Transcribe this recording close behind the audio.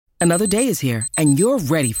Another day is here, and you're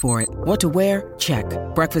ready for it. What to wear? Check.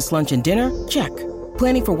 Breakfast, lunch, and dinner? Check.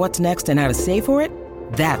 Planning for what's next and how to save for it?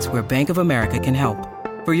 That's where Bank of America can help.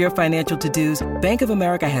 For your financial to-dos, Bank of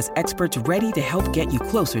America has experts ready to help get you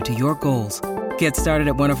closer to your goals. Get started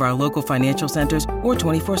at one of our local financial centers or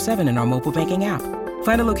 24/7 in our mobile banking app.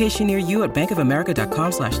 Find a location near you at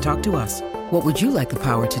bankofamerica.com/talktous. What would you like the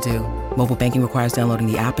power to do? Mobile banking requires downloading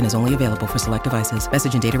the app and is only available for select devices.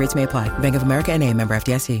 Message and data rates may apply. Bank of America N.A., member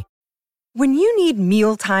FDIC. When you need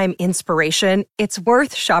mealtime inspiration, it's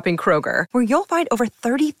worth shopping Kroger, where you'll find over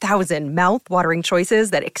 30,000 mouth-watering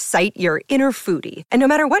choices that excite your inner foodie. And no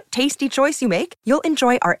matter what tasty choice you make, you'll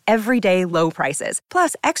enjoy our everyday low prices,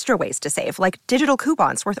 plus extra ways to save, like digital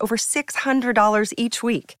coupons worth over $600 each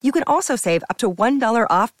week. You can also save up to $1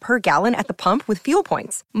 off per gallon at the pump with fuel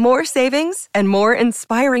points. More savings and more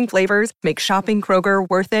inspiring flavors make shopping Kroger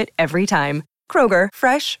worth it every time. Kroger,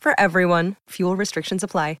 fresh for everyone. Fuel restrictions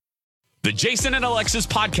apply. The Jason and Alexis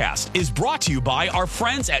podcast is brought to you by our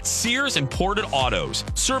friends at Sears Imported Autos,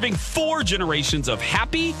 serving 4 generations of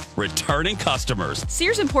happy, returning customers.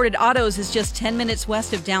 Sears Imported Autos is just 10 minutes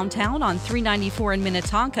west of downtown on 394 in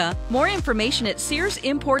Minnetonka. More information at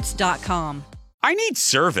SearsImports.com. I need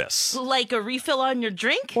service. Like a refill on your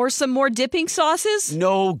drink? Or some more dipping sauces?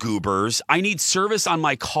 No, goobers. I need service on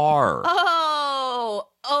my car. Oh,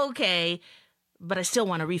 okay. But I still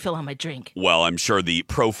want a refill on my drink. Well, I'm sure the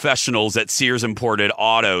professionals at Sears Imported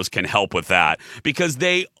Autos can help with that because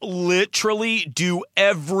they literally do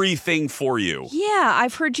everything for you. Yeah,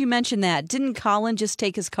 I've heard you mention that. Didn't Colin just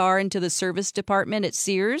take his car into the service department at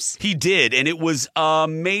Sears? He did, and it was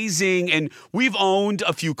amazing. And we've owned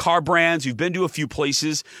a few car brands. We've been to a few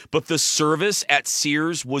places, but the service at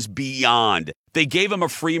Sears was beyond. They gave him a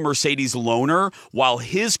free Mercedes loaner while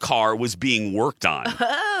his car was being worked on.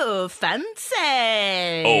 Oh, fancy.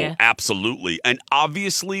 Oh, absolutely. And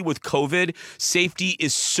obviously with COVID, safety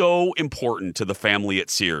is so important to the family at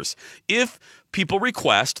Sears. If people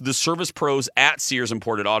request, the service pros at Sears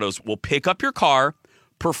Imported Autos will pick up your car,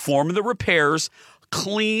 perform the repairs,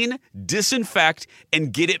 clean, disinfect,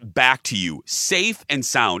 and get it back to you safe and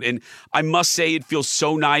sound. And I must say, it feels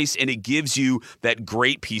so nice, and it gives you that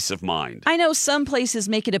great peace of mind. I know some places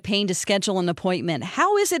make it a pain to schedule an appointment.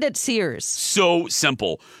 How is it at Sears? So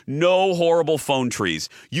simple. No horrible phone trees.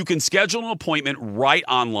 You can schedule an appointment right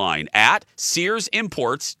online at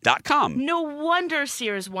SearsImports.com. No wonder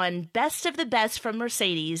Sears won Best of the Best from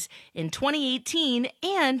Mercedes in 2018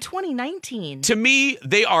 and 2019. To me,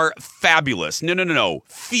 they are fabulous. No.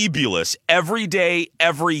 Fabulous. Every day,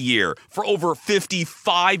 every year. For over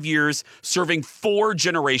 55 years, serving 4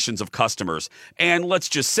 generations of customers. And let's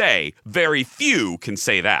just say, very few can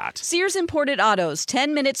say that. Sears Imported Autos,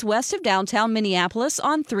 10 minutes west of downtown Minneapolis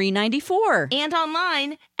on 394. And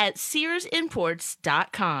online at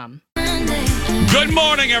SearsImports.com. Good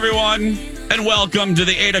morning, everyone, and welcome to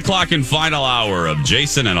the 8 o'clock and final hour of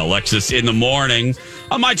Jason and Alexis in the morning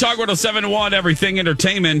on My Talk 107.1, everything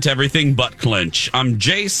entertainment, everything but clinch. I'm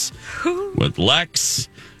Jace with Lex.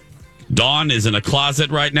 Dawn is in a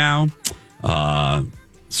closet right now,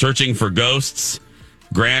 searching for ghosts.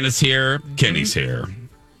 Grant is here. Kenny's here.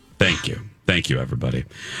 Thank you. Thank you, everybody.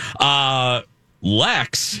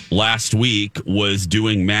 Lex last week was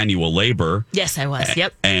doing manual labor. Yes, I was.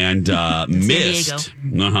 Yep. And missed.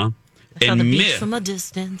 And the beach missed from a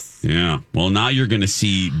distance. Yeah. Well, now you're going to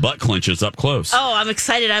see butt clenches up close. Oh, I'm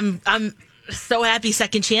excited. I'm so happy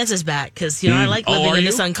Second Chance is back because I like living in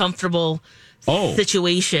this uncomfortable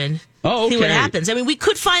situation. Oh, okay. See what happens. I mean, we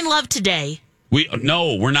could find love today.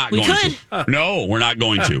 No, we're not going to. No, we're not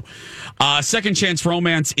going to. Second Chance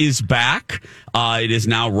Romance is back. It is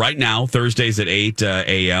now, right now, Thursdays at 8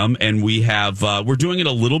 a.m. And we have, we're doing it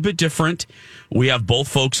a little bit different. We have both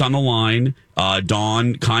folks on the line.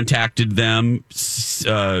 Dawn contacted them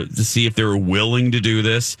to see if they were willing to do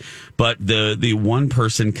this. But the one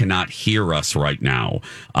person cannot hear us right now.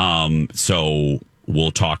 So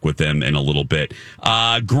we'll talk with them in a little bit.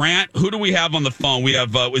 Grant, who do we have on the phone? We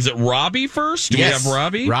have, is it Robbie first? Do we have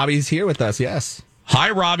Robbie? Robbie's here with us, yes.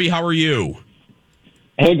 Hi, Robbie. How are you?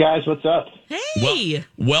 Hey, guys. What's up? Hey.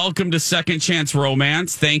 Welcome to Second Chance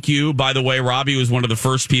Romance. Thank you. By the way, Robbie was one of the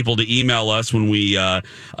first people to email us when we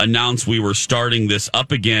announced we were starting this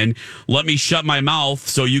up again. Let me shut my mouth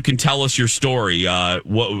so you can tell us your story.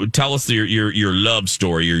 Tell us your love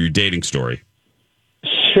story or your dating story.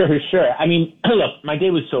 Sure. I mean, look, my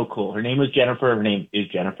date was so cool. Her name was Jennifer. Her name is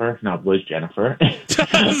Jennifer, not was Jennifer. Her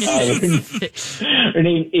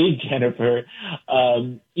name is Jennifer.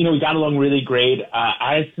 We got along really great.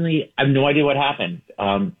 Honestly, I have no idea what happened,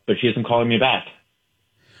 but she isn't calling me back.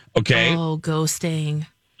 Okay. Oh, ghosting.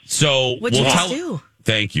 So What'd you guys do?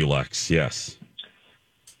 Thank you, Lex. Yes.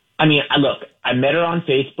 I mean, look, I met her on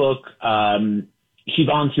Facebook. She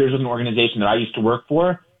volunteers with an organization that I used to work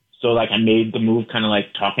for. So, like, I made the move kind of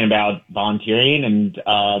like talking about volunteering. And,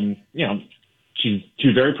 you know, she's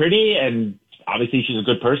very pretty, and obviously she's a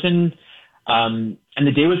good person. And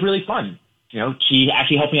the day was really fun. You know, she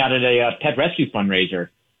actually helped me out at a pet rescue fundraiser.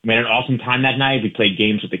 We had an awesome time that night. We played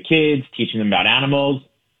games with the kids, teaching them about animals.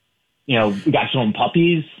 You know, we got to show them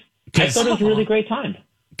puppies. I thought it was a really great time.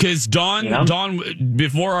 Because Dawn,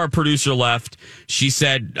 before our producer left, she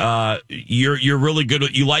said you're really good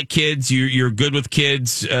with, you like kids. You're good with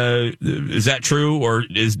kids. Is that true, or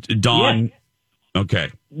is Dawn? Yeah.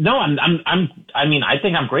 Okay. No, I mean, I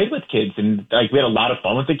think I'm great with kids, and like we had a lot of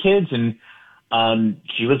fun with the kids, and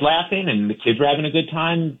she was laughing, and the kids were having a good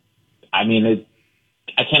time. I mean,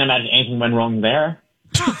 I can't imagine anything went wrong there.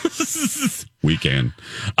 We can.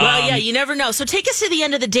 Well, yeah, you never know. So take us to the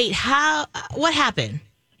end of the date. What happened?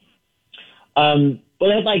 Well, they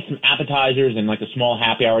had like some appetizers and like a small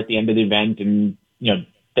happy hour at the end of the event, and you know,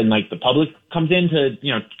 then like the public comes in to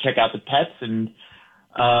check out the pets, and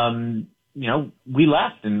you know, we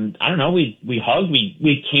left, and I don't know, we hugged,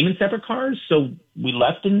 we came in separate cars, so we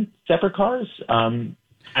left in separate cars. I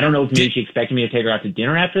don't know if maybe she expected me to take her out to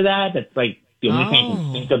dinner after that. That's like the only thing I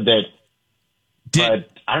can think of that. But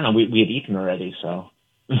I don't know, we had eaten already, so.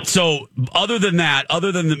 So other than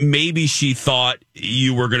maybe she thought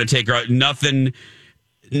you were going to take her out, nothing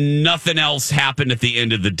else happened at the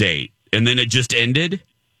end of the date, and then it just ended?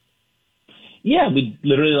 Yeah, we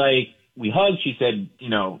literally we hugged. She said, you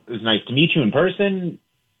know, it was nice to meet you in person.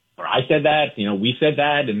 Or I said that, you know, we said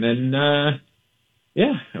that. And then, I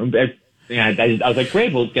was like,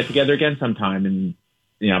 great, we'll get together again sometime. And,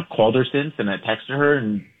 you know, I've called her since, and I texted her,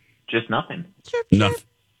 and just nothing. Nothing.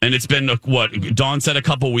 And it's been, what, Dawn said a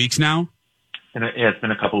couple weeks now? It's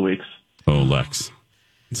been a couple weeks. Oh, Lex.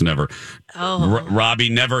 It's never. Oh. Robbie,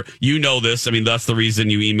 never. You know this. I mean, that's the reason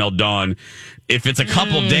you emailed Dawn. If it's a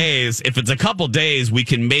couple days, we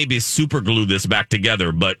can maybe super glue this back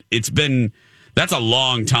together. But that's a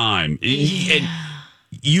long time. Yeah. And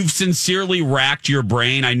you've sincerely racked your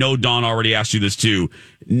brain. I know Dawn already asked you this too.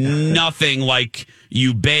 Nothing like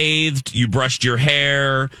you bathed, you brushed your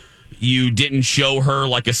hair, you didn't show her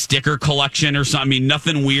like a sticker collection or something. I mean,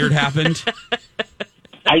 nothing weird happened.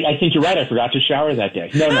 I think you're right. I forgot to shower that day.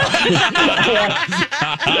 No.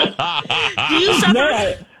 Do you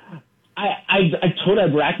suffer? I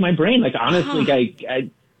totally racked my brain. Like, honestly,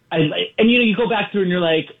 and you go back through and you're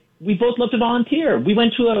like, we both love to volunteer. We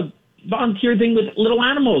went to a volunteer thing with little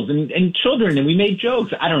animals and children, and we made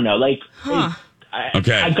jokes. I don't know. Like,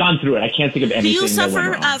 okay. I've gone through it. I can't think of anything. Do you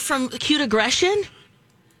suffer from acute aggression?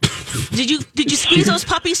 Did you squeeze those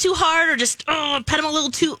puppies too hard, or just pet them a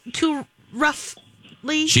little too roughly?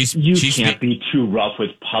 You can't be too rough with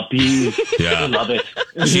puppies. Yeah. I love it.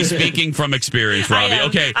 She's speaking from experience, Robbie.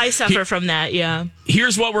 Okay. I suffer from that, yeah.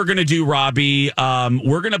 Here's what we're going to do, Robbie.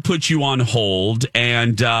 We're going to put you on hold,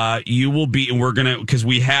 and you will be, and we're going to, because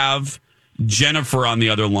we have Jennifer on the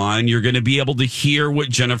other line. You're going to be able to hear what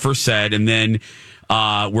Jennifer said, and then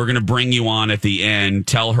we're going to bring you on at the end,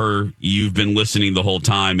 tell her you've been listening the whole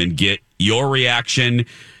time, and get your reaction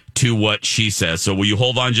to what she says. So will you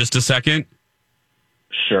hold on just a second?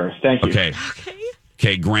 Sure. Thank you.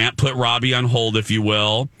 Okay, Grant, put Robbie on hold, if you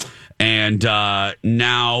will. And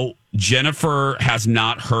now Jennifer has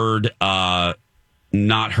not heard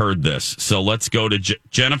this. So let's go to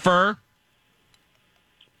Jennifer.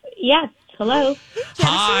 Yes. Hello.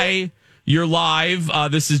 Hi. You're live.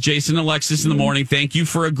 This is Jason and Alexis in the morning. Thank you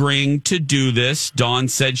for agreeing to do this. Dawn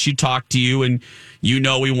said she talked to you, and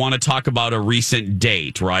we want to talk about a recent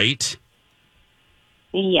date, right?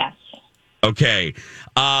 Yes. Okay.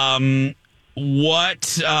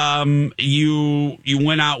 What you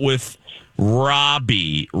went out with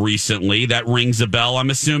Robbie recently? That rings a bell, I'm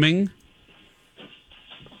assuming.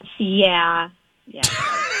 Yeah.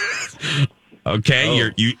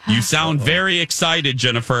 Okay, you sound very excited,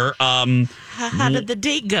 Jennifer. How did the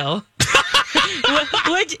date go?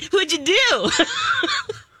 What'd you do?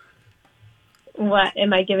 What,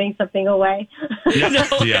 am I giving something away?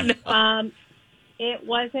 No. It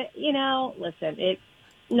wasn't, listen, it's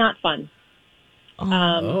not fun.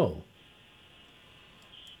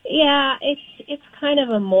 Yeah, it's kind of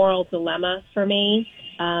a moral dilemma for me,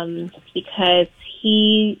 because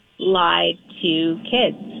he lied to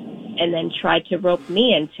kids and then tried to rope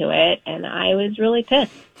me into it, and I was really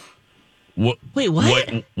pissed. Wait,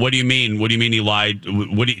 what? What do you mean? What do you mean he lied?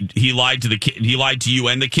 He lied to the kid? He lied to you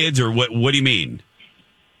and the kids, or what? What do you mean?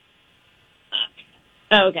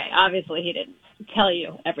 Okay, obviously he didn't tell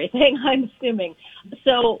you everything, I'm assuming.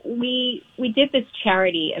 So we did this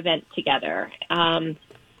charity event together.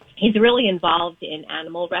 He's really involved in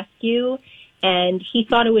animal rescue, and he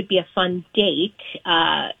thought it would be a fun date,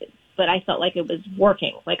 but I felt like it was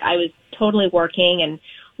working. Like I was totally working, and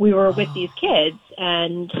we were with these kids,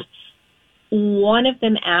 and one of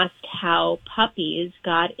them asked how puppies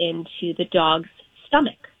got into the dog's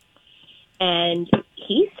stomach. And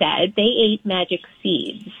he said they ate magic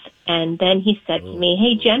seeds. And then he said to me,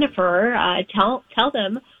 "Hey, Jennifer, tell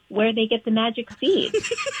them where they get the magic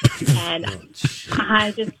seeds." And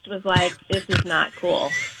I just was like, this is not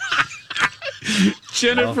cool.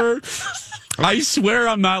 Jennifer, I swear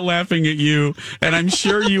I'm not laughing at you, and I'm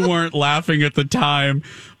sure you weren't laughing at the time,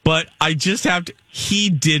 but I just have to. He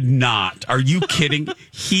did not. Are you kidding? What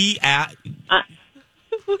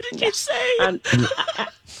did you say? I'm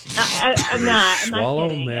not Swallow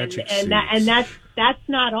kidding. magic And that's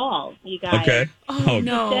not all, you guys. Okay. Oh,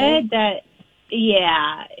 no. He said that,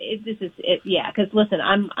 because listen,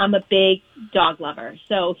 I'm a big dog lover.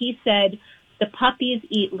 So he said the puppies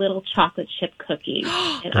eat little chocolate chip cookies.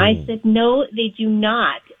 And I said, no, they do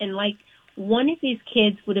not. And like one of these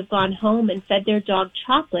kids would have gone home and fed their dog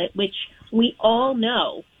chocolate, which we all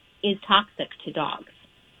know is toxic to dogs.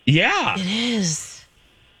 Yeah. It is.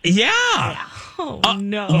 Yeah. Oh,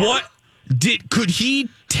 no. What could he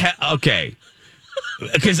tell? Okay.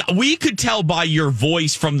 Because we could tell by your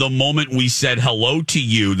voice from the moment we said hello to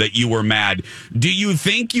you that you were mad. Do you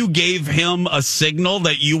think you gave him a signal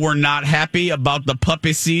that you were not happy about the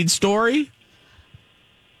puppy seed story?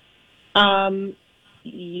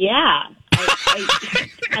 Yeah.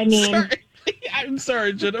 I mean, I'm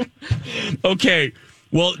sorry, Jennifer. Okay.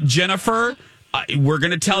 Well, Jennifer, we're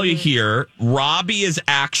going to tell you here, Robbie is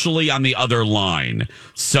actually on the other line.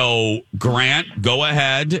 So, Grant, go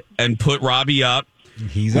ahead and put Robbie up.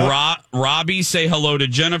 He's up. Robbie, say hello to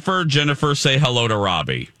Jennifer. Jennifer, say hello to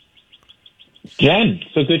Robbie. Jen,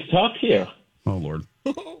 so good to talk to you. Oh, Lord.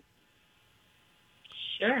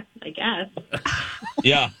 sure, I guess.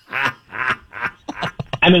 Yeah.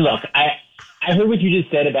 I mean, look, I heard what you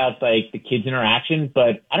just said about like the kids' interaction,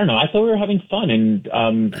 but I don't know. I thought we were having fun and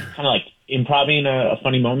kind of like improvising a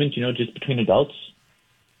funny moment, just between adults.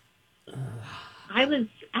 I was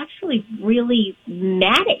actually really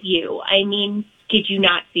mad at you. I mean, did you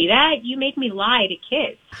not see that? You make me lie to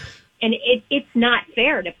kids. And it's not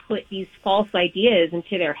fair to put these false ideas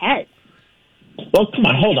into their heads. Well, come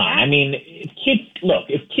on, hold on. I mean,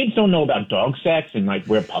 if kids don't know about dog sex and like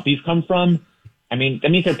where puppies come from, I mean, that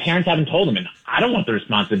means their parents haven't told them, and I don't want the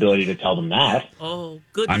responsibility to tell them that. Oh,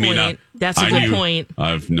 good point. That's a good point.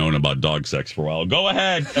 I've known about dog sex for a while. Go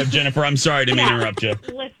ahead, Jennifer. I'm sorry to interrupt you.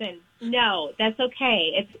 Listen, no, that's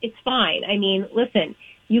okay. It's fine. I mean, listen,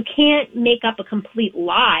 you can't make up a complete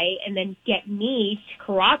lie and then get me to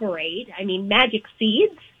corroborate. I mean, magic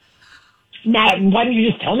seeds? Why didn't you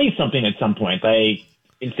just tell me something at some point? Like,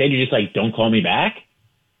 instead you just like, don't call me back?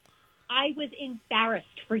 I was embarrassed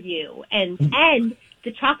for you. And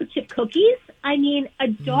the chocolate chip cookies, I mean, a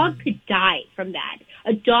dog could die from that.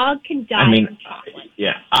 A dog can die from chocolate.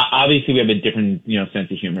 Yeah. Obviously, we have a different, sense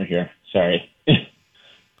of humor here. Sorry. Sense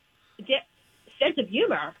of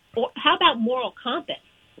humor? Or how about moral compass?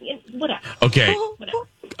 Whatever. Okay. Whatever.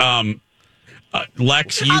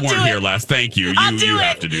 Lex, you weren't here last. Thank you. You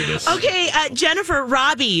have to do this. Okay, Jennifer,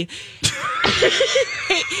 Robbie.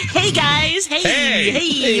 Hey, guys.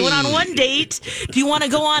 Hey, you went on one date. Do you want to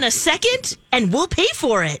go on a second? And we'll pay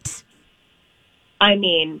for it. I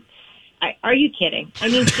mean, are you kidding? I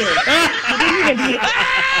mean, seriously. You didn't even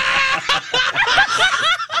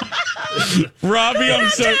Robbie, I'm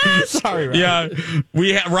so sorry. Robbie.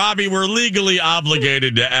 Yeah, Robbie, we're legally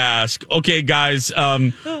obligated to ask. Okay, guys,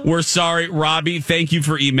 we're sorry, Robbie. Thank you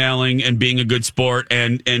for emailing and being a good sport,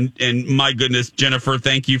 and my goodness, Jennifer,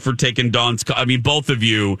 thank you for taking Dawn's call. I mean, both of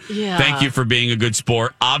you, thank you for being a good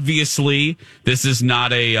sport. Obviously, this is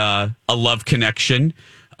not a love connection,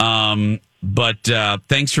 but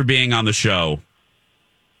thanks for being on the show.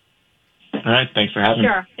 All right, thanks for having me.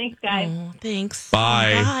 Sure. Thanks, guys. Oh, thanks.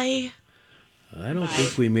 Bye. Bye. I don't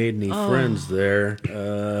think we made any friends there.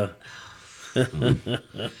 Well, at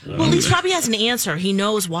least Robbie has an answer. He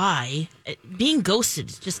knows why. Being ghosted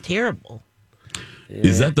is just terrible. Yeah,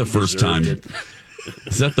 is that the first time? it.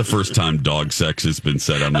 Is that the first time dog sex has been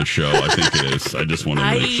said on the show? I think it is. I just want to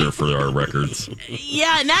make sure for our records.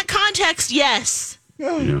 Yeah, in that context, yes.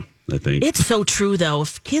 Yeah, I think. It's so true, though.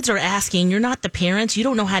 If kids are asking, you're not the parents, you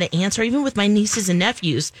don't know how to answer. Even with my nieces and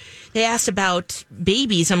nephews, they asked about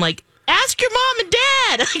babies. I'm like, ask your mom and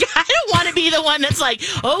dad. Like, I don't want to be the one that's like,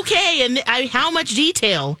 okay, and how much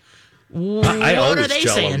detail? I What always are they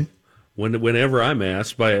tell saying? them, Whenever I'm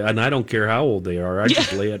asked and I don't care how old they are, I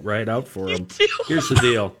just lay it right out for them. Here's the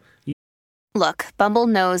deal. Look, Bumble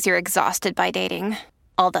knows you're exhausted by dating.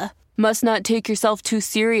 All the must not take yourself too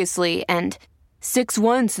seriously and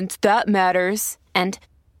 6'1" since that matters. And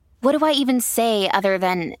what do I even say other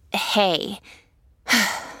than hey?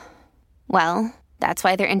 Well, that's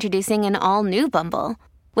why they're introducing an all-new Bumble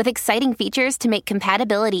with exciting features to make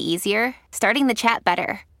compatibility easier, starting the chat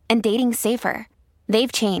better, and dating safer.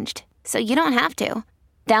 They've changed, so you don't have to.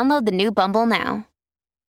 Download the new Bumble now.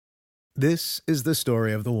 This is the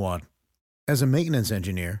story of the one. As a maintenance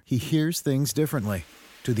engineer, he hears things differently.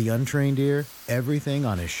 To the untrained ear, everything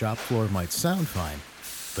on his shop floor might sound fine,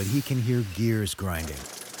 but he can hear gears grinding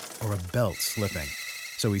or a belt slipping.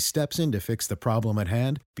 So he steps in to fix the problem at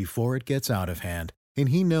hand before it gets out of hand. And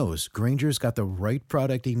he knows Grainger's got the right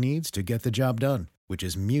product he needs to get the job done, which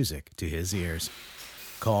is music to his ears.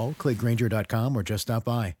 Call, click Grainger.com, or just stop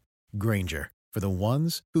by. Grainger, for the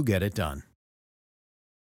ones who get it done.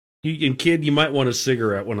 And kid, you might want a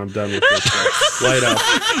cigarette when I'm done with this. Light up.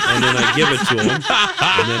 And then I give it to them.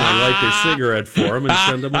 And then I light their cigarette for them and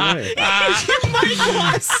send them away. You might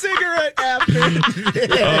want a cigarette after.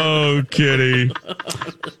 Oh, Kitty.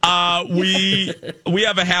 We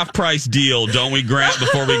have a half-price deal, don't we, Grant,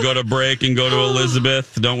 before we go to break and go to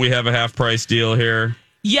Elizabeth? Don't we have a half-price deal here?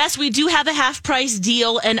 Yes, we do have a half-price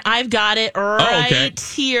deal, and I've got it right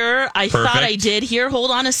here. I thought I did. Here,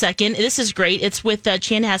 hold on a second. This is great. It's with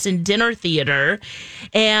Chanhassen Dinner Theater,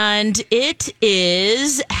 and it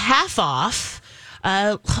is half off.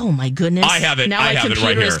 Oh, my goodness. I have it. Now my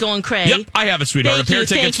computer is going crazy. Yep, I have it, sweetheart.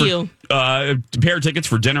 Thank you. A pair of tickets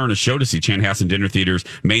for dinner and a show to see Chanhassen Dinner Theater's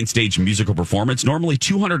main stage musical performance. Normally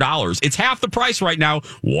 $200. It's half the price right now.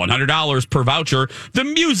 $100 per voucher. The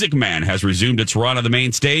Music Man has resumed its run on the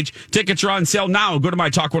main stage. Tickets are on sale now. Go to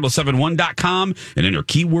mytalk1071.com and enter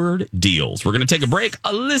keyword deals. We're going to take a break.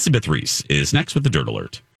 Elizabeth Reese is next with the Dirt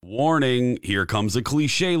Alert. Warning, here comes a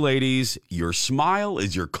cliche, ladies. Your smile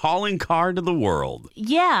is your calling card to the world.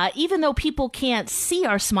 Yeah, even though people can't see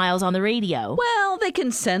our smiles on the radio. Well, they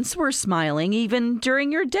can sense we're smiling even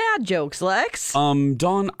during your dad jokes, Lex.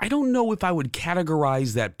 Dawn, I don't know if I would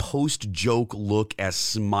categorize that post-joke look as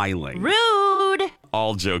smiling. Rude!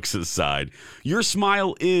 All jokes aside, your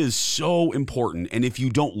smile is so important, and if you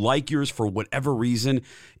don't like yours for whatever reason,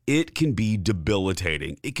 it can be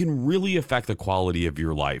debilitating. It can really affect the quality of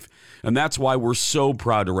your life. And that's why we're so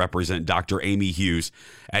proud to represent Dr. Amy Hughes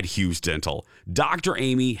at Hughes Dental. Dr.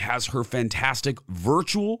 Amy has her fantastic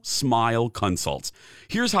virtual smile consults.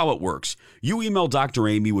 Here's how it works. You email Dr.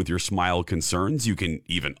 Amy with your smile concerns. You can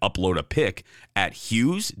even upload a pic at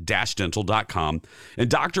hughes-dental.com. And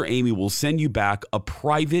Dr. Amy will send you back a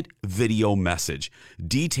private video message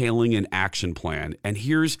detailing an action plan. And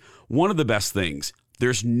here's one of the best things.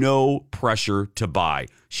 There's no pressure to buy.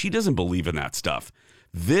 She doesn't believe in that stuff.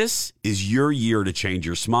 This is your year to change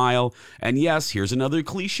your smile. And yes, here's another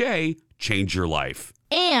cliche, change your life.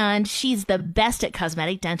 And she's the best at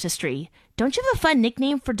cosmetic dentistry. Don't you have a fun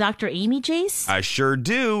nickname for Dr. Amy, Jace? I sure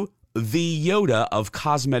do. The Yoda of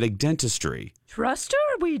cosmetic dentistry. Trust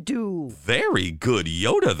her, we do. Very good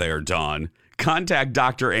Yoda there, Dawn. Contact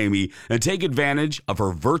Dr. Amy and take advantage of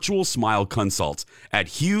her virtual smile consults at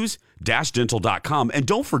hughes-dental.com. And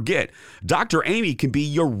don't forget, Dr. Amy can be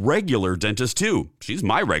your regular dentist too. She's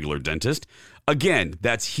my regular dentist. Again,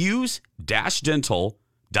 that's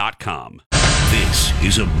hughes-dental.com. This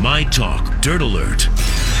is a My Talk Dirt Alert.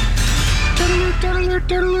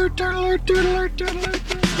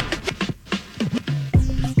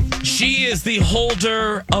 She is the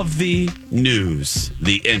holder of the news,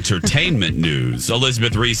 the entertainment news.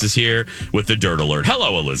 Elizabeth Reese is here with the Dirt Alert.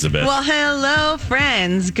 Hello, Elizabeth. Well, hello,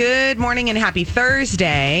 friends. Good morning and happy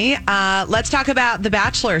Thursday. Let's talk about The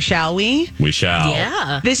Bachelor, shall we? We shall.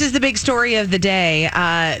 Yeah. This is the big story of the day,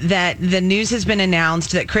 that the news has been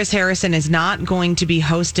announced that Chris Harrison is not going to be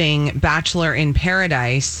hosting Bachelor in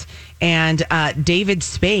Paradise. And David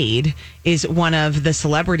Spade is one of the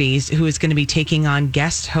celebrities who is going to be taking on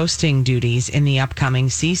guest hosting duties in the upcoming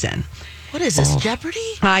season. What is this, Jeopardy?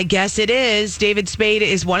 I guess it is. David Spade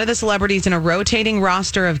is one of the celebrities in a rotating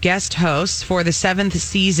roster of guest hosts for the 7th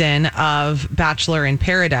season of Bachelor in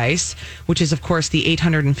Paradise, which is, of course, the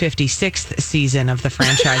 856th season of the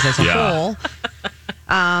franchise as a whole.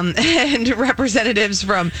 And representatives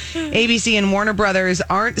from ABC and Warner Brothers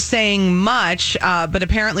aren't saying much, but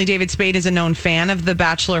apparently David Spade is a known fan of the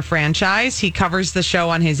Bachelor franchise. He covers the show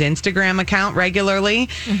on his Instagram account regularly.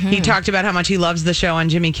 Mm-hmm. He talked about how much he loves the show on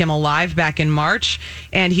Jimmy Kimmel Live back in March,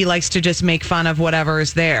 and he likes to just make fun of whatever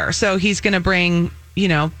is there. So he's going to bring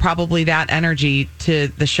probably that energy to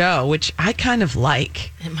the show, which I kind of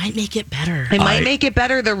like. It might make it better. It might make it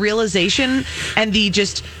better. The realization and the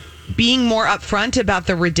just being more upfront about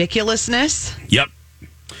the ridiculousness. Yep.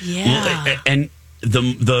 Yeah. And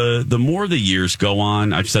the more the years go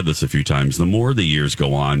on, I've said this a few times, the more the years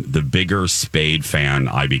go on, the bigger Spade fan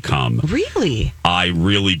I become. Really? I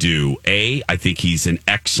really do. I think he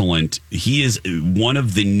is one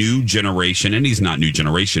of the new generation, and he's not new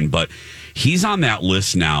generation, but he's on that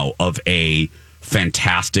list now of a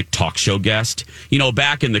fantastic talk show guest.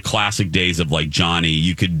 Back in the classic days of like Johnny,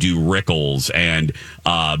 you could do Rickles and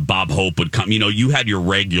Bob Hope would come. You had your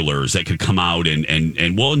regulars that could come out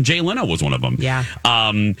and Jay Leno was one of them. Yeah.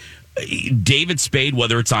 David Spade,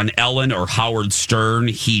 whether it's on Ellen or Howard Stern,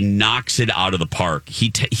 he knocks it out of the park.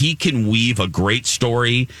 He can weave a great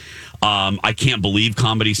story. I can't believe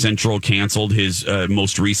Comedy Central canceled his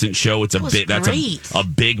most recent show. That's a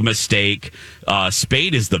big mistake.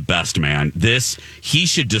 Spade is the best, man. He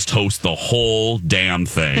should just host the whole damn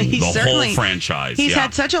thing, whole franchise. He's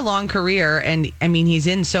had such a long career, and I mean, he's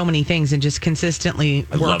in so many things and just consistently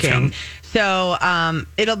working. Love him. So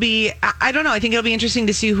it'll be, I don't know, I think it'll be interesting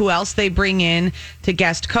to see who else they bring in to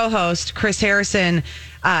guest co-host. Chris Harrison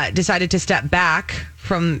decided to step back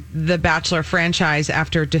from the Bachelor franchise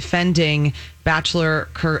after defending Bachelor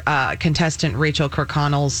contestant Rachel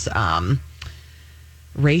Kirkconnell's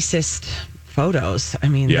racist photos.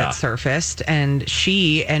 That surfaced. And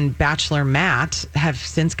she and Bachelor Matt have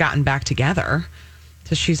since gotten back together.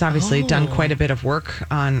 So she's obviously done quite a bit of work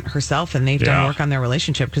on herself, and they've done work on their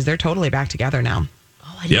relationship because they're totally back together now.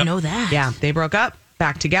 Oh, I didn't know that. Yeah, they broke up,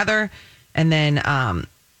 back together, and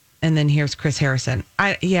then here's Chris Harrison.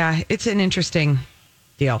 It's an interesting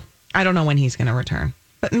deal. I don't know when he's going to return,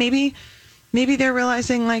 but maybe they're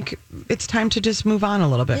realizing like it's time to just move on a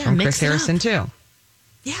little bit from Chris Harrison too.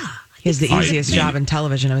 Yeah. He has the easiest job in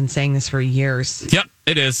television. I've been saying this for years. Yep,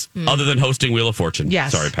 it is. Other than hosting Wheel of Fortune.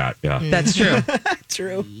 Yes. Sorry, Pat. Yeah. That's true.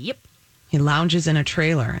 True. Yep. He lounges in a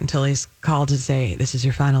trailer until he's called to say, "This is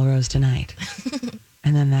your final rose tonight."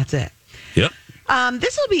 And then that's it. Yep.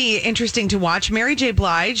 This will be interesting to watch. Mary J.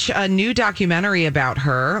 Blige, a new documentary about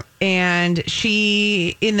her. And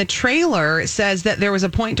she, in the trailer, says that there was a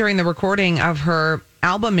point during the recording of her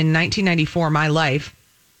album in 1994, My Life,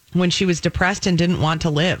 when she was depressed and didn't want to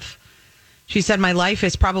live. She said, "My life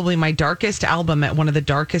is probably my darkest album at one of the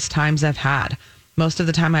darkest times I've had. Most of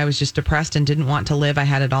the time I was just depressed and didn't want to live. I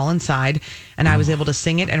had it all inside, and I was able to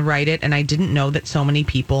sing it and write it, and I didn't know that so many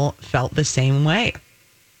people felt the same way."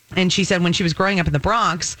 And she said when she was growing up in the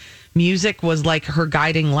Bronx, music was like her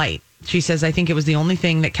guiding light. She says, "I think it was the only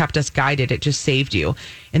thing that kept us guided. It just saved you.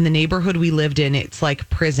 In the neighborhood we lived in, it's like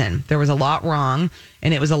prison. There was a lot wrong,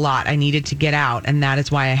 and it was a lot. I needed to get out, and that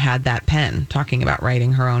is why I had that pen," talking about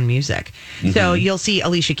writing her own music. Mm-hmm. So you'll see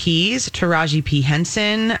Alicia Keys, Taraji P.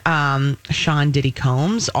 Henson, Sean Diddy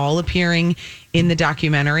Combs, all appearing in the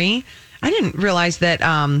documentary. I didn't realize that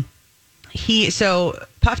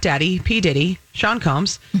Puff Daddy, P. Diddy, Sean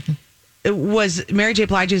Combs, was Mary J.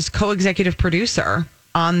 Blige's co-executive producer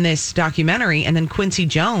on this documentary, and then Quincy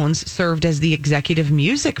Jones served as the executive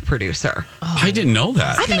music producer. I didn't know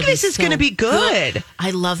that. I think this is going to be good.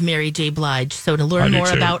 I love Mary J. Blige. So to learn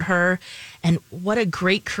more about her, and what a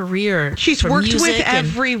great career. She's worked with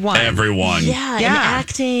everyone. Yeah, and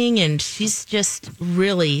acting, and she's just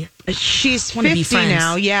really... She's 50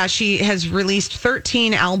 now. Yeah, she has released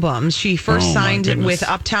 13 albums. She first signed with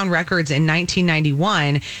Uptown Records in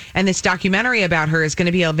 1991. And this documentary about her is going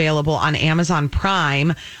to be available on Amazon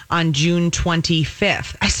Prime on June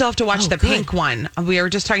 25th. I still have to watch the pink one. We were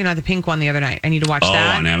just talking about the pink one the other night. I need to watch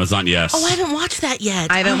that. Oh, on Amazon, yes. Oh, I haven't watched that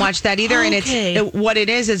yet. I haven't watched that either. And what it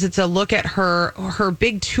is it's a look at her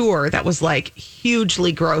big tour that was like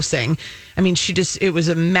hugely grossing. I mean, it was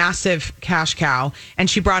a massive cash cow, and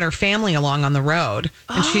she brought her family along on the road,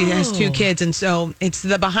 and she has 2 kids. And so it's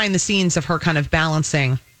the behind the scenes of her kind of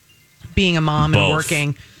balancing being a mom and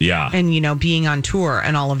working and, being on tour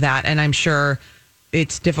and all of that. And I'm sure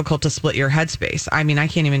it's difficult to split your headspace. I mean, I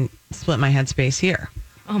can't even split my headspace here.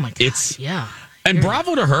 Oh my God. Yeah. And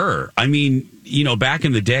bravo to her. I mean, back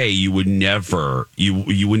in the day, you would never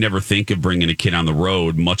think of bringing a kid on the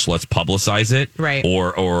road, much less publicize it. Right.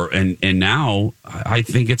 And now I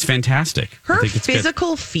think it's fantastic. Her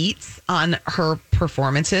physical feats on her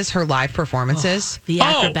performances, her live performances. The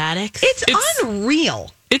acrobatics. It's unreal.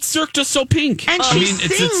 It's Cirque du Soleil pink. And she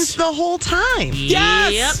sings the whole time.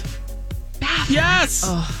 Yes. Yep.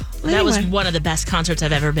 Yes. That was one of the best concerts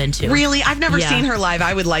I've ever been to. Really? I've never seen her live.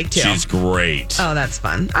 I would like to. She's great. Oh, that's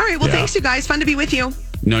fun. All right. Well, thanks, you guys. Fun to be with you.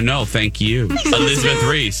 No, thank you. Elizabeth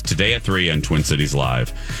Reese, today at 3 on Twin Cities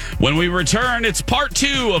Live. When we return, it's part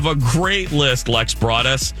 2 of a great list Lex brought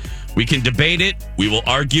us. We can debate it. We will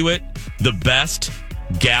argue it. The best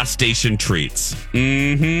gas station treats.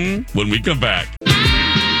 When we come back.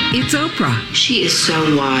 It's Oprah. She is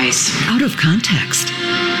so wise. Out of context.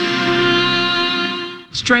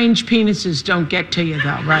 Strange penises don't get to you,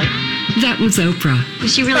 though, right? That was Oprah.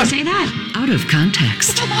 Did she really say that? Out of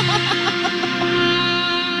context.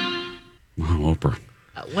 Wow, Oprah.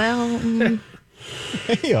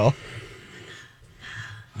 Hey-o.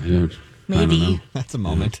 Maybe. I don't know. That's a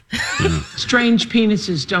moment. Yeah. Strange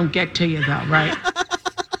penises don't get to you, though, right?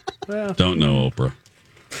 Well, don't know, Oprah.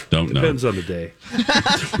 Don't know. Depends on the day.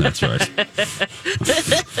 That's right.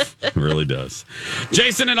 It really does.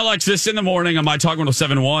 Jason and Alexis in the morning on My Talk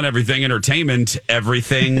 107.1, everything entertainment,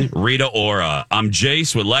 everything Rita Ora. I'm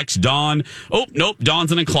Jace with Lex, Dawn. Oh, nope,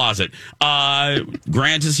 Dawn's in a closet.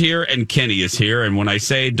 Grant is here and Kenny is here. And when I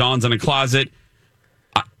say Dawn's in a closet,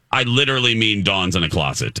 I literally mean Dawn's in a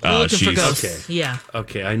closet. Looking for ghosts. Okay. Yeah.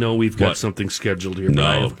 Okay, I know we've got something scheduled here, but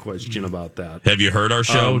I have a question about that. Have you heard our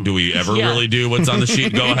show? Do we ever really do what's on the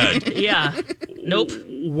sheet? Go ahead. Yeah. Nope.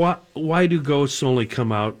 Why do ghosts only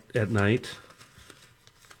come out at night?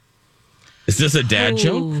 Is this a dad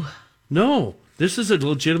joke? No, this is a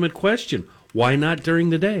legitimate question. Why not during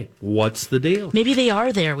the day? What's the deal? Maybe they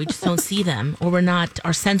are there. We just don't see them, or we're not.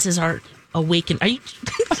 Our senses aren't awakened. Are you?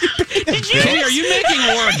 Kenny, are you making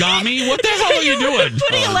origami? What the hell are you doing?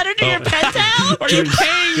 Putting a letter to your pen pal? Are you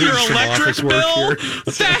paying your electric bill?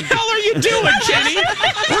 What the hell are you doing, Kenny?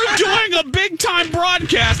 We're doing a big time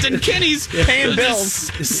broadcast, and Kenny's paying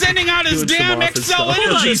bills, sending out his damn Excel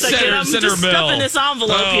Energy Center I'm just bill. stuffing this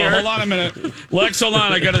envelope here. Hold on a minute, Lex. Hold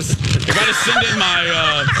on. I gotta send in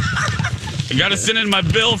my. I got to send in my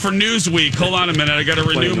bill for Newsweek. Hold on a minute. I got to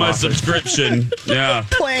renew my subscription. Yeah.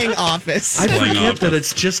 Playing Office. I forget that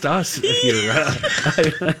it's just us here.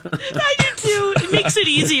 I do too. It makes it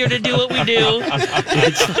easier to do what we do.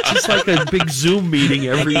 It's just like a big Zoom meeting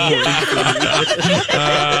every morning.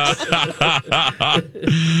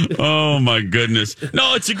 Oh my goodness.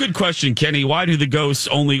 No, it's a good question, Kenny. Why do ghosts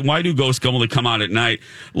only come out at night?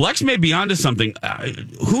 Lex may be onto something.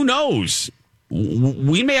 Who knows?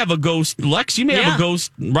 We may have a ghost. Lex, you may have a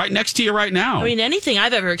ghost right next to you right now. I mean, anything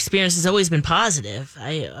I've ever experienced has always been positive.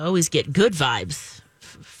 I always get good vibes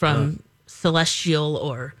from celestial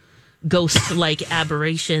or ghost-like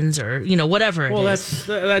aberrations or, whatever it is.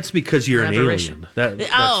 Well, that's because you're an alien. That's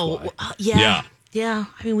why. Yeah. Yeah.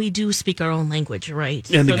 I mean, we do speak our own language, right?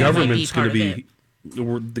 And the government's going to be...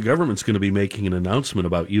 The government's going to be making an announcement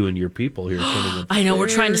about you and your people here. I know, we're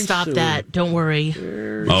trying to stop that. Don't worry.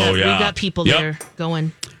 We've got people there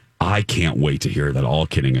going. I can't wait to hear that, all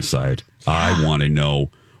kidding aside. I want to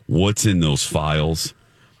know what's in those files.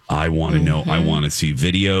 I want to know. I want to see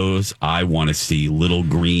videos. I want to see little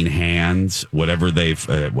green hands, whatever they've...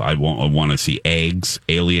 I want to see eggs,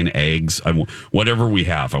 alien eggs. Whatever we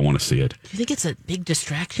have, I want to see it. Do you think it's a big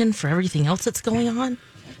distraction for everything else that's going on?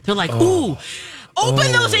 They're like, ooh...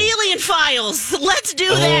 Open those alien files. Let's do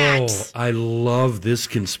that. I love this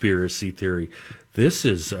conspiracy theory. This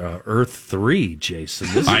is Earth 3,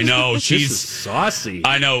 Jason. I know. She's saucy.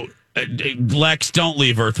 I know. Lex, don't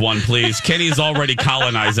leave Earth 1, please. Kenny's already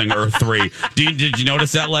colonizing Earth 3. Did you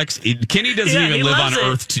notice that, Lex? Kenny doesn't even live on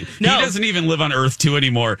Earth 2. No. He doesn't even live on Earth 2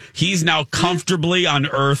 anymore. He's now comfortably on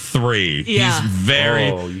Earth 3. Yeah. He's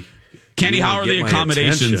very... Kenny, how are the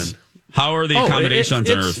accommodations? How are the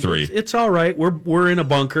accommodations on Earth 3? It's all right. We're in a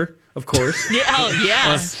bunker, of course.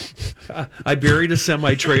 Yes. I buried a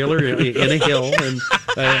semi-trailer in a hill, and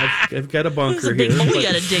I've got a bunker here. There's a big hole you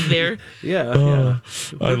got to dig there. Yeah.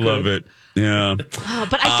 I love it. Yeah.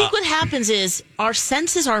 But I think what happens is our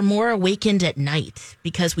senses are more awakened at night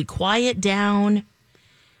because we quiet down.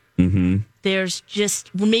 Mm-hmm. There's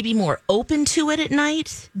just maybe more open to it at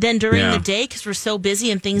night than during the day because we're so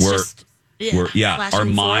busy and things just... our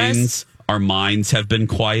minds have been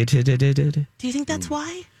quieted. Do you think that's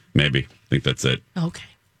why? Maybe. I think that's it. Okay.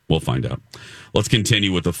 We'll find out. Let's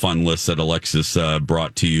continue with the fun list that Alexis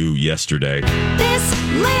brought to you yesterday. This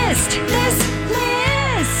list.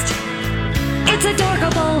 It's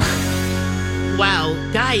adorable. Wow.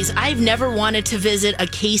 Guys, I've never wanted to visit a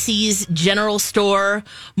Casey's general store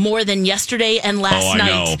more than yesterday and last night.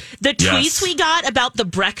 Know. The tweets we got about the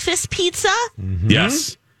breakfast pizza. Mm-hmm.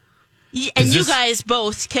 Yes. And you guys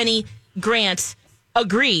both, Kenny, Grant,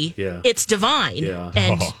 agree it's divine. Yeah.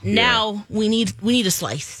 And now we need a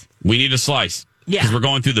slice. We need a slice. Yeah. Because we're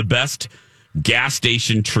going through the best gas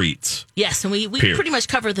station treats. Yes, and we pretty much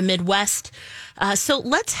cover the Midwest. So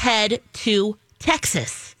let's head to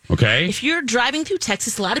Texas. Okay. If you're driving through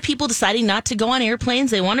Texas, a lot of people deciding not to go on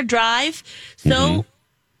airplanes. They want to drive. So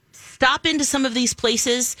stop into some of these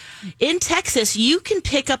places. In Texas, you can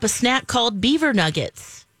pick up a snack called Beaver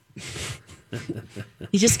Nuggets.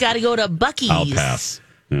 You just got to go to Buc-ee's. I'll pass.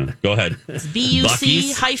 Yeah. Go ahead. It's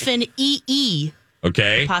BUC-EE.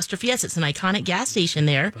 Okay. Apostrophe S. It's an iconic gas station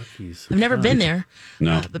there. Buc-ee's. I've never been there.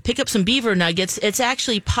 No. But pick up some Beaver Nuggets. It's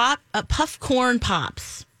actually puff corn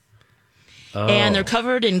pops. Oh. And they're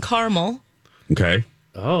covered in caramel. Okay.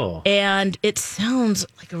 Oh. And it sounds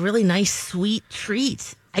like a really nice, sweet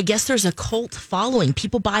treat. I guess there's a cult following.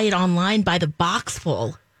 People buy it online by the box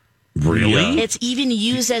full. Really? Yeah. It's even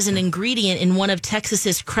used as an ingredient in one of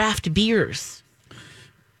Texas's craft beers.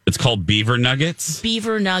 It's called Beaver Nuggets?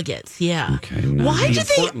 Beaver Nuggets, yeah. Okay. No. Why The do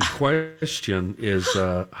they... important question is,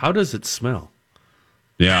 how does it smell?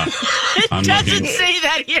 Yeah. It doesn't say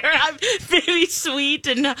that here. I'm very sweet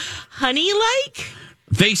and honey-like.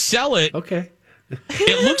 They sell it. Okay.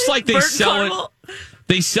 It looks like they Burnt sell caramel. it.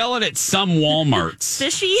 They sell it at some Walmarts.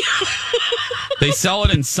 Fishy? They sell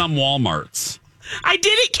it in some Walmarts. I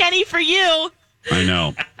did it, Kenny, for you. I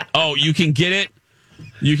know. Oh, you can get it?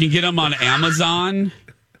 You can get them on Amazon.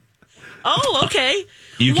 Oh, okay.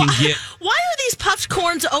 You can get... Why are these puffed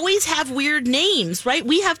corns always have weird names, right?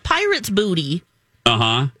 We have Pirate's Booty.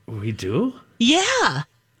 Uh-huh. We do? Yeah.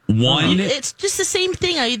 One... It's just the same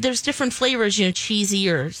thing. There's different flavors, cheesy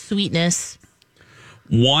or sweetness.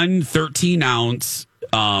 One 13-ounce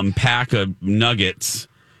pack of nuggets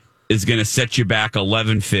is going to set you back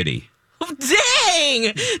 $11.50.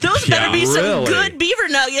 Dang! Those better be some good Beaver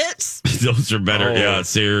Nuggets. Those are better. Yeah,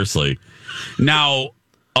 seriously. Now...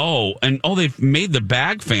 they've made the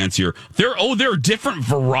bag fancier. There are different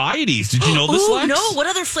varieties. Did you know this, Lex? No, what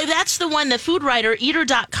other flavor? That's the one, the food writer,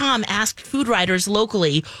 Eater.com, asked food writers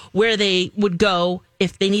locally where they would go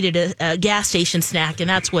if they needed a gas station snack, and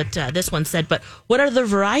that's what this one said. But what other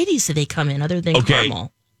varieties do they come in other than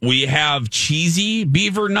caramel? We have cheesy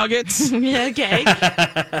Beaver Nuggets. Okay.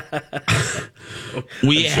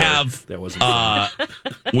 We have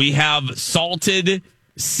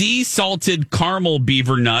sea salted caramel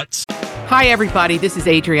beaver nuts. Hi, everybody. This is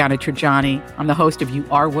Adriana Trajani. I'm the host of You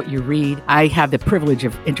Are What You Read. I have the privilege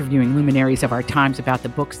of interviewing luminaries of our times about the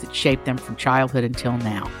books that shaped them from childhood until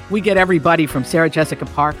now. We get everybody from Sarah Jessica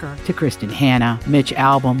Parker to Kristen Hanna, Mitch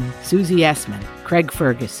Albom, Susie Essman, Craig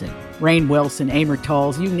Ferguson, Rainn Wilson, Amor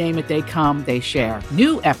Tolls, you name it, they come, they share.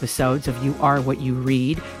 New episodes of You Are What You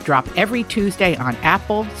Read drop every Tuesday on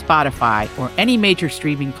Apple, Spotify, or any major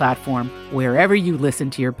streaming platform wherever you listen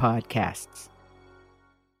to your podcasts.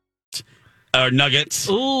 Nuggets.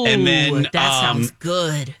 Ooh, and then, that sounds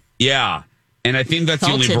good. Yeah, and I think that's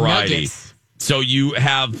Salted the only variety. Nuggets. So you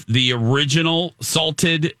have the original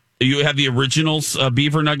salted, you have the original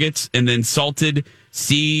beaver nuggets, and then salted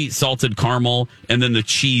caramel, and then the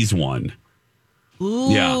cheese one.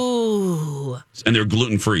 Ooh. Yeah. And they're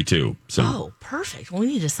gluten-free, too. So. Oh, perfect. Well, we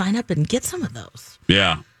need to sign up and get some of those.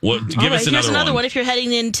 Yeah. Well, give us here's another one. If you're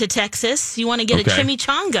heading into Texas, you want to get a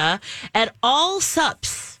chimichanga at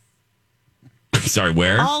Allsups. Sorry,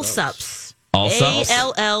 where? Allsups.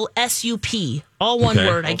 Allsups? ALLSUP. All one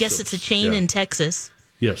word. I guess it's a chain in Texas.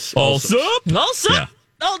 Yes. Allsup? Allsup. Yeah.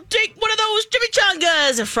 I'll take one of those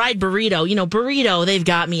chimichangas. A fried burrito. Burrito, they've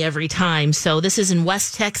got me every time. So this is in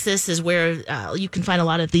West Texas, is where you can find a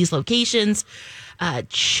lot of these locations.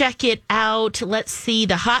 Check it out. Let's see.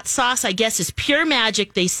 The hot sauce, I guess, is pure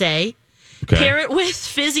magic, they say. Okay. Pair it with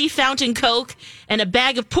fizzy fountain Coke and a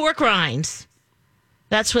bag of pork rinds.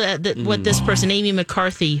 That's what this person, Amy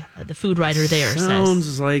McCarthy, the food writer there, says.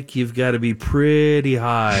 Sounds like you've got to be pretty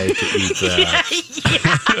high to eat that.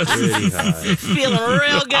 Pretty high. Feeling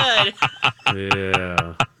real good.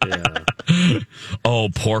 Yeah. Oh,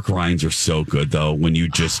 pork rinds are so good, though, when you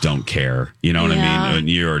just don't care. You know what I mean? When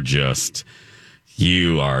you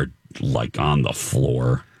are like on the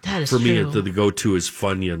floor. That is For me, true. the go-to is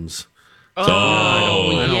Funyuns.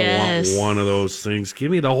 Oh, I don't want one of those things. Give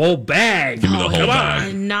me the whole bag. Give me the whole bag.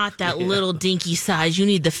 And not that little dinky size. You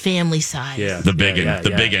need the family size. Yeah, the big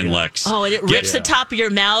end, Lex. Oh, and it rips the top of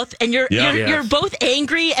your mouth, and you're both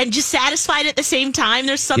angry and just satisfied at the same time.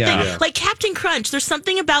 There's something like Captain Crunch. There's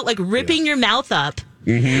something about like ripping your mouth up,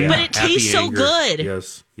 but it tastes so good.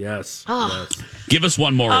 Yes. Oh. Yes. Give us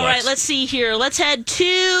one more. All right, let's see here. Let's head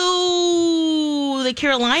to the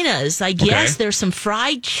Carolinas. I guess there's some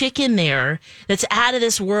fried chicken there that's out of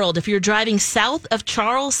this world. If you're driving south of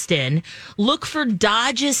Charleston, look for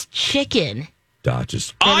Dodge's Chicken.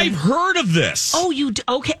 Dodge's. I've heard of this. Oh,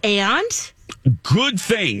 okay. And Good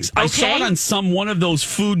things. I saw it on one of those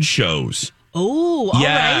food shows. Oh, all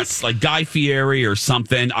yes, right. Like Guy Fieri or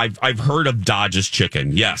something. I've heard of Dodge's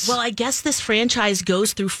Chicken. Yes. Well, I guess this franchise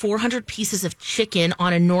goes through 400 pieces of chicken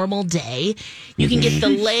on a normal day. You can get the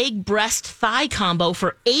leg, breast, thigh combo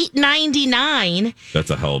for $8.99. That's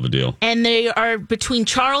a hell of a deal. And they are between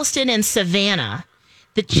Charleston and Savannah.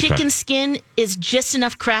 The chicken skin is just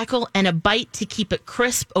enough crackle and a bite to keep it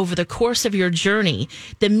crisp over the course of your journey.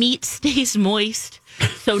 The meat stays moist,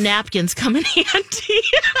 so napkins come in handy.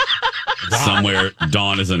 Somewhere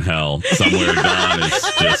Dawn is in hell. Somewhere Dawn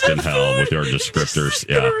is just in hell with your descriptors.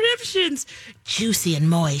 Descriptions. Juicy and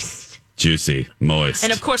moist. Juicy, moist.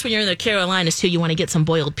 And of course, when you're in the Carolinas, too, you want to get some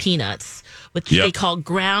boiled peanuts, which they call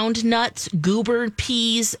ground nuts, goober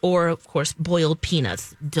peas, or, of course, boiled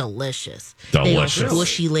peanuts. Delicious. Delicious. They are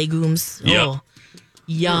squishy legumes. Yep. Oh,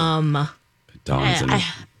 yum. Dawn's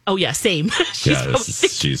same.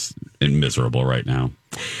 She's miserable right now.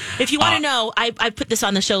 If you want to know, I put this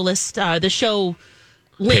on the show list, the show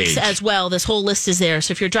links as well. This whole list is there.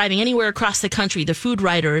 So if you're driving anywhere across the country, the food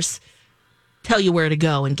writers tell you where to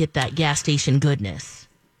go and get that gas station goodness.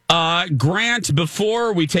 Grant,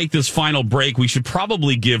 before we take this final break, we should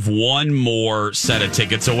probably give one more set of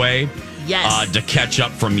tickets away. Yes. To catch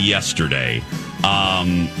up from yesterday.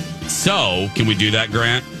 So, can we do that,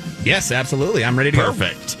 Grant? Yes, absolutely. I'm ready to go.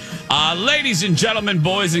 Perfect. Ladies and gentlemen,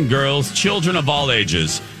 boys and girls, children of all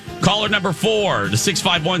ages, caller number 4 to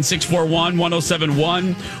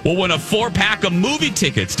 651-641-1071 will win a 4-pack of movie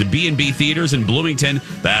tickets to B&B Theaters in Bloomington.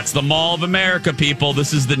 That's the Mall of America, people.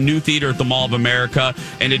 This is the new theater at the Mall of America,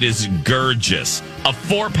 and it is gorgeous. A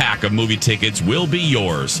 4-pack of movie tickets will be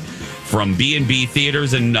yours from B&B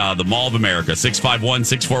Theaters in the Mall of America.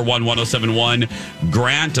 651-641-1071.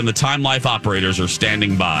 Grant and the Time Life operators are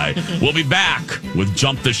standing by. We'll be back with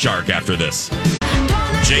Jump the Shark after this.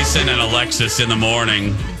 Jason and Alexis in the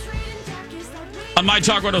morning on My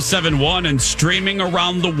Talk 1071 and streaming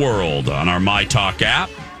around the world on our My Talk app.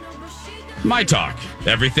 My Talk,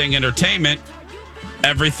 everything entertainment,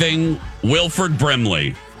 everything Wilford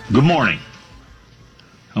Brimley. Good morning.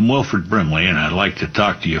 I'm Wilford Brimley, and I'd like to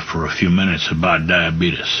talk to you for a few minutes about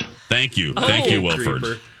diabetes. Thank you. Thank you, Wilford.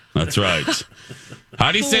 Creeper. That's right.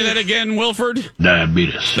 How do you say that again, Wilford?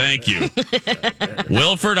 Diabetes. Thank you.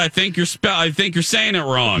 Wilford, I think you're saying it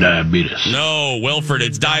wrong. Diabetes. No, Wilford,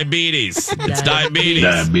 it's diabetes. It's diabetes.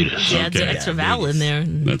 Diabetes. Yeah, okay. An extra vowel in there.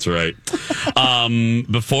 That's right.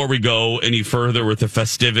 Before we go any further with the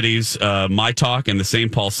festivities, My Talk and the St.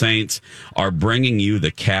 Paul Saints are bringing you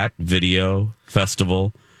the Cat Video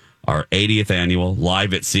Festival, our 80th annual,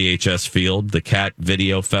 live at CHS Field. The Cat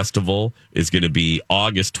Video Festival is going to be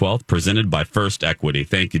August 12th, presented by First Equity.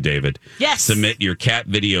 Thank you, David. Yes. Submit your cat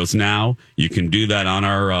videos now. You can do that on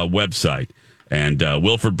our website. And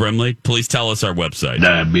Wilford Brimley, please tell us our website.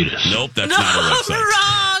 Diabetes. Nope, that's not our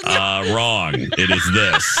website. Wrong. It is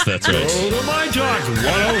this. That's right. Go to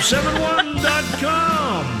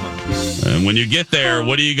MyTalk1071.com. And when you get there,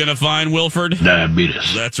 what are you going to find, Wilford?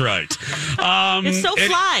 Diabetes. That's right. It's so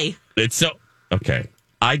fly. Okay.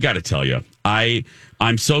 I got to tell you,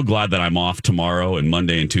 I'm so glad that I'm off tomorrow and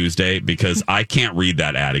Monday and Tuesday because I can't read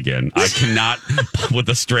that ad again. I cannot with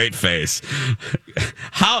a straight face.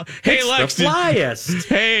 Hey, Lex.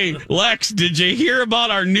 Hey, Lex, did you hear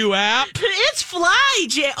about our new app? It's Fly,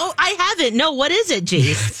 Jay. Oh, I haven't. No, what is it,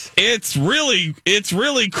 Jace? It's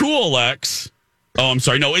really cool, Lex. Oh, I'm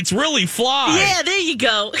sorry. No, it's really Fly. Yeah, there you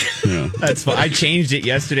go. Yeah. That's fine. I changed it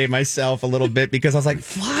yesterday myself a little bit because I was like,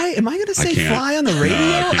 Fly? Am I going to say Fly on the radio?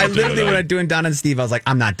 No, I literally, when I'm doing Don and Steve, I was like,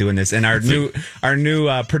 I'm not doing this. And our new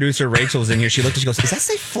producer, Rachel's in here. She looked and she goes, does that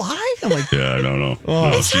say Fly? I'm like, yeah, I don't know.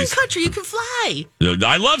 Oh, it's Sun Country. You can fly.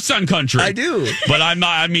 I love Sun Country. I do. But I'm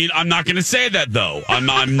not going to say that, though. I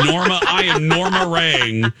am Norma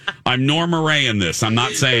Ray. I'm Norma Ray in this. I'm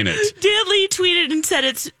not saying it. Dan Lee tweeted and said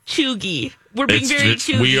it's chuggy. We're being very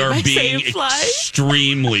chuggy. We are being Fly.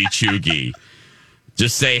 extremely chuggy.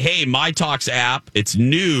 Just say, hey, My Talks app. It's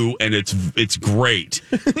new and it's great.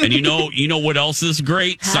 And you know what else is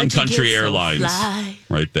great? Sun Country Airlines,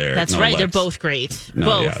 right there. That's right. They're both great. No,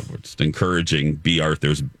 both. Yeah, we're just encouraging B.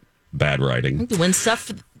 Arthur's bad writing. Doing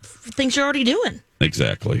stuff for things you're already doing.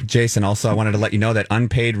 Exactly. Jason, also, I wanted to let you know that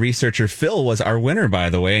unpaid researcher Phil was our winner,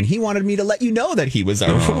 by the way, and he wanted me to let you know that he was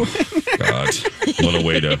our winner. God, what a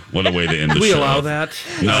way to end the show. We allow that?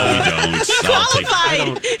 No, we don't.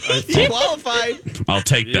 He's qualified. I'll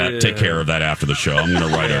take that. Take care of that after the show. I'm going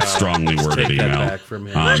to write a strongly worded email. Back from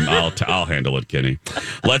him. I'll handle it, Kenny.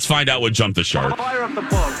 Let's find out what Jump the Shark. I'll fire up the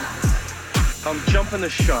boat. I'm jumping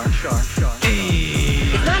the shark.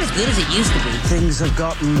 It's not as good as it used to be. Things have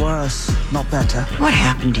gotten worse, not better. What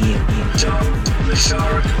happened to you? Dump the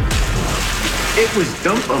shark. It was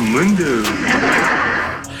Dumpamundo.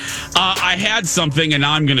 I had something, and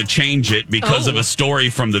now I'm going to change it because of a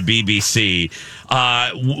story from the BBC.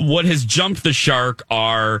 What has jumped the shark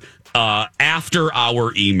are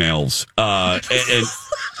after-hour emails.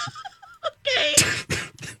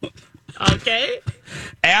 Okay.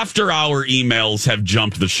 After-hour emails have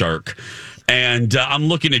jumped the shark. And I'm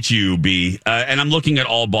looking at you, B, and I'm looking at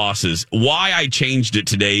all bosses. Why I changed it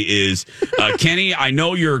today is, Kenny, I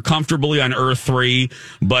know you're comfortably on Earth 3,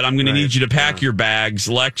 but I'm going to need you to pack your bags.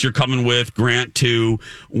 Lex, you're coming with. Grant, too.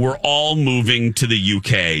 We're all moving to the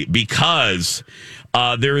UK because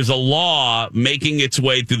there is a law making its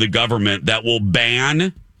way through the government that will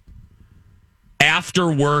ban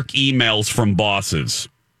after-work emails from bosses.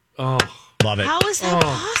 Oh, love it. How is that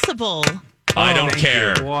possible? I don't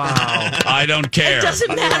care. Wow. I don't care. It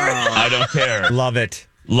doesn't matter. I don't care. Love it.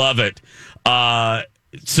 Love it.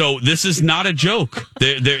 So this is not a joke.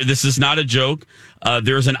 This is not a joke.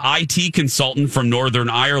 There's an IT consultant from Northern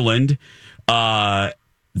Ireland that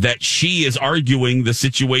she is arguing the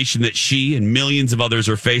situation that she and millions of others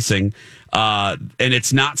are facing. And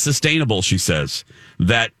it's not sustainable, she says.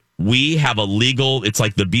 That we have a legal, it's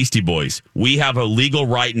like the Beastie Boys. We have a legal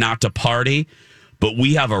right not to party, but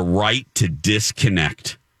we have a right to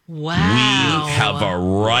disconnect. Wow. We have a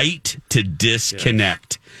right to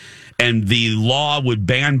disconnect. Yes. And the law would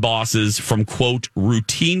ban bosses from, quote,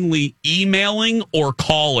 routinely emailing or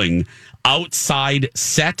calling outside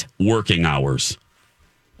set working hours.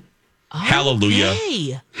 Okay.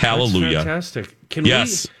 Hallelujah. Hallelujah. That's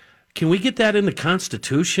fantastic. Can we get that in the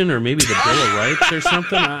Constitution or maybe the Bill of Rights or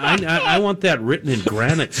something? I want that written in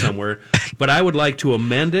granite somewhere, but I would like to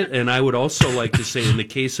amend it, and I would also like to say in the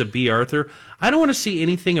case of B. Arthur, I don't want to see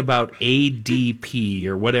anything about ADP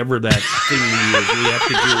or whatever that thing is we have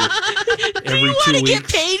to do every 2 weeks. Do you want to get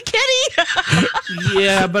paid, Kenny?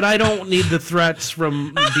 Yeah, but I don't need the threats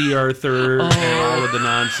from B. Arthur and all of the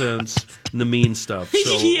nonsense and the mean stuff.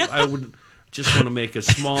 So yeah. I would just want to make a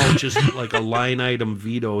small, just like a line item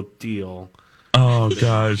veto deal. Oh,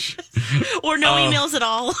 gosh. Or no emails at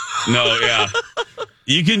all. No, yeah.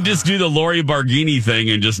 You can just do the Lori Barghini thing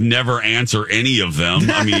and just never answer any of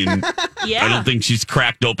them. I mean, I don't think she's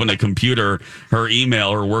cracked open a computer, her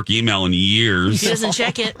work email in years. She doesn't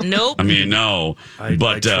check it. Nope. I mean, no. I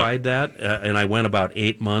tried that, and I went about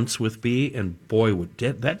 8 months with B, and boy,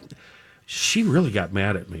 she really got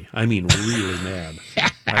mad at me. I mean, really mad.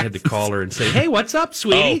 I had to call her and say, "Hey, what's up,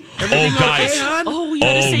 sweetie? Everything guys. okay, hon?" Oh, you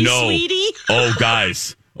gotta say, no. sweetie. Oh,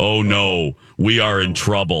 guys. Oh, no. We are in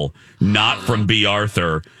trouble. Not from B.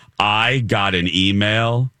 Arthur. I got an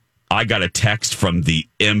email. I got a text from the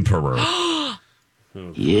Emperor.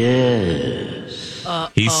 Yes.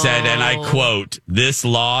 He said, and I quote, "This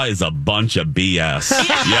law is a bunch of BS."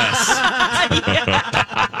 Yes.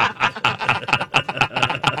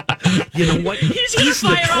 You know what? He's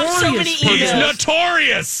notorious. He's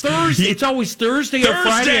notorious. It's always Thursday or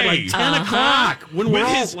Friday at like 10 o'clock when we're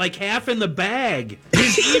all like half in the bag.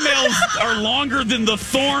 His emails are longer than the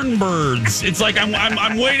Thornbirds. It's like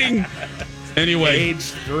I'm waiting. Anyway. Age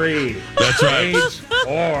 3. That's right. Age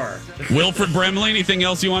 4. Wilfred Brimley, anything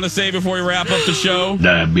else you want to say before we wrap up the show?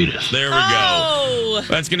 Diabetes. There we go.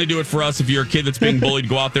 That's going to do it for us. If you're a kid that's being bullied,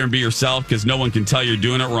 go out there and be yourself because no one can tell you're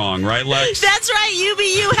doing it wrong. Right, Lex? That's right. You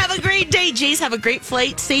be you. Have a great day. Jace, have a great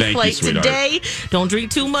flight. Safe flight today. Don't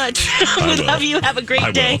drink too much. We love you. Have a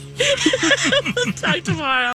great day. Talk tomorrow.